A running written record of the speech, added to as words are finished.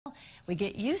We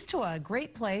get used to a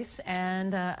great place,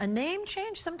 and a name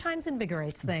change sometimes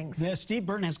invigorates things. Yeah, Steve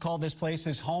Burton has called this place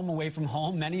his home away from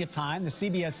home many a time. The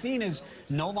CBS Scene is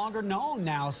no longer known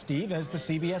now, Steve, as the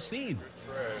CBS Scene.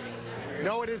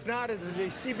 No, it is not. It is a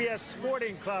CBS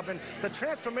Sporting Club, and the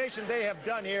transformation they have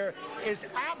done here is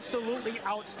absolutely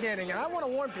outstanding. And I want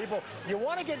to warn people, you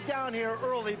want to get down here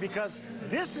early because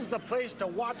this is the place to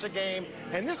watch a game,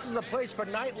 and this is a place for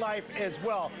nightlife as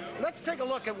well. Let's take a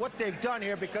look at what they've done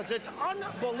here because it's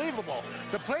unbelievable.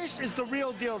 The place is the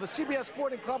real deal. The CBS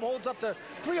Sporting Club holds up to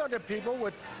 300 people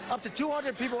with up to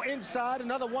 200 people inside,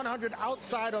 another 100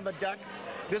 outside on the deck.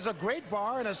 There's a great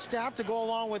bar and a staff to go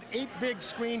along with 8 big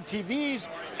screen TVs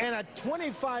and a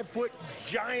 25-foot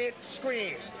giant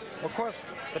screen. Of course,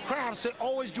 the Krafts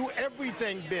always do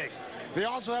everything big. They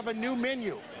also have a new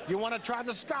menu. You want to try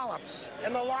the scallops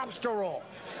and the lobster roll.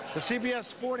 The CBS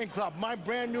Sporting Club, my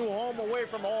brand new home away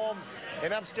from home.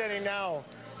 And I'm standing now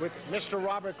with Mr.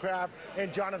 Robert Kraft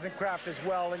and Jonathan Kraft as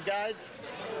well. And guys,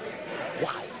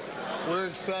 wow. We're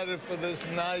excited for this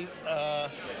night.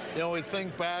 You know, we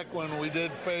think back when we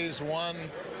did phase 1,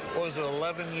 what was it,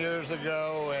 11 years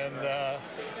ago,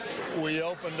 and we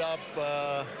opened up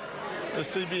the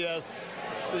CBS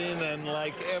Scene, and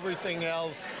like everything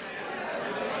else,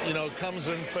 you know, comes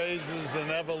in phases and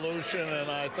evolution,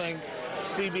 and I think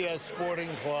CBS Sporting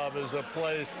Club is a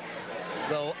place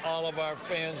that all of our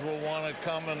fans will want to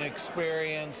come and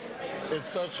experience. It's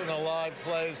such an alive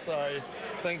place. I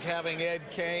think having Ed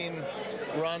Kane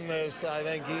run this, I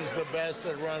think he's the best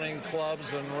at running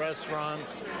clubs and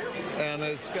restaurants, and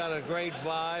it's got a great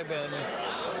vibe,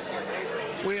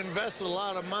 and we invest a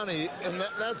lot of money, and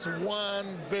that's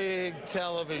one big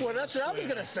television. Well, that's what I was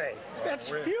going to say. That's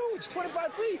huge,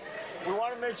 25 feet. We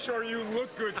want to make sure you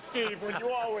look good, Steve, when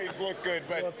you always look good.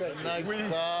 But nice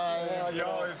tie. You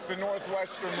know, it's the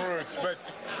Northwestern roots. But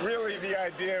really, the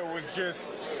idea was just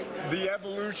the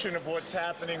evolution of what's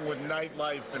happening with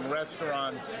nightlife and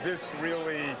restaurants. This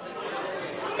really,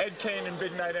 Ed Kane and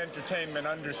Big Night Entertainment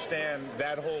understand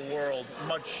that whole world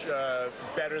much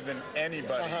better than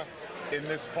anybody in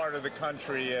this part of the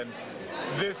country. And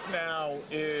this now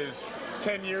is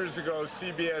 10 years ago,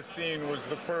 CBS Scene was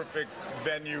the perfect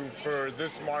venue for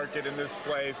this market in this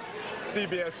place.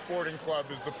 CBS Sporting Club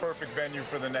is the perfect venue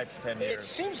for the next 10 years. It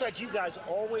seems like you guys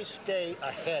always stay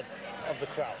ahead of the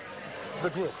crowd, the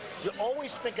group. You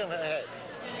always think of ahead.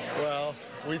 Well,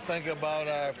 we think about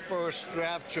our first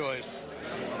draft choice,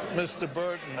 Mr.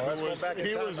 Burton.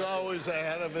 He was always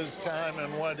ahead of his time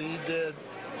in what he did.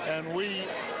 And we,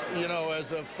 you know,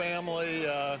 as a family,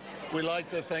 we like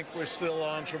to think we're still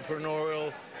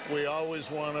entrepreneurial. We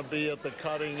always want to be at the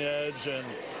cutting edge, and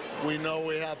we know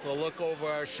we have to look over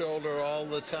our shoulder all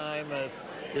the time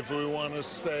if we want to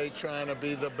stay trying to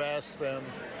be the best. And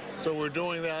so we're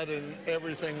doing that in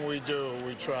everything we do.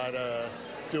 We try to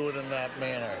do it in that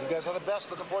manner. You guys are the best.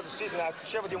 Looking forward to the season. I'll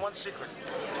share with you one secret.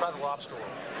 Try the lobster roll.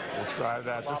 We'll try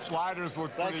that. The sliders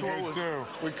look pretty good, too.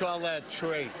 We call that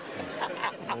trait.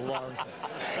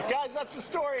 Guys, that's the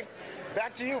story.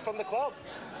 Back to you from the club.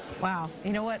 Wow.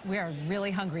 You know what? We are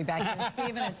really hungry back here,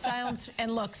 Steve, and it sounds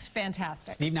and looks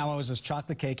fantastic. Steve now owes us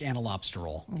chocolate cake and a lobster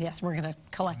roll. Yes, we're going to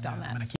collect on that.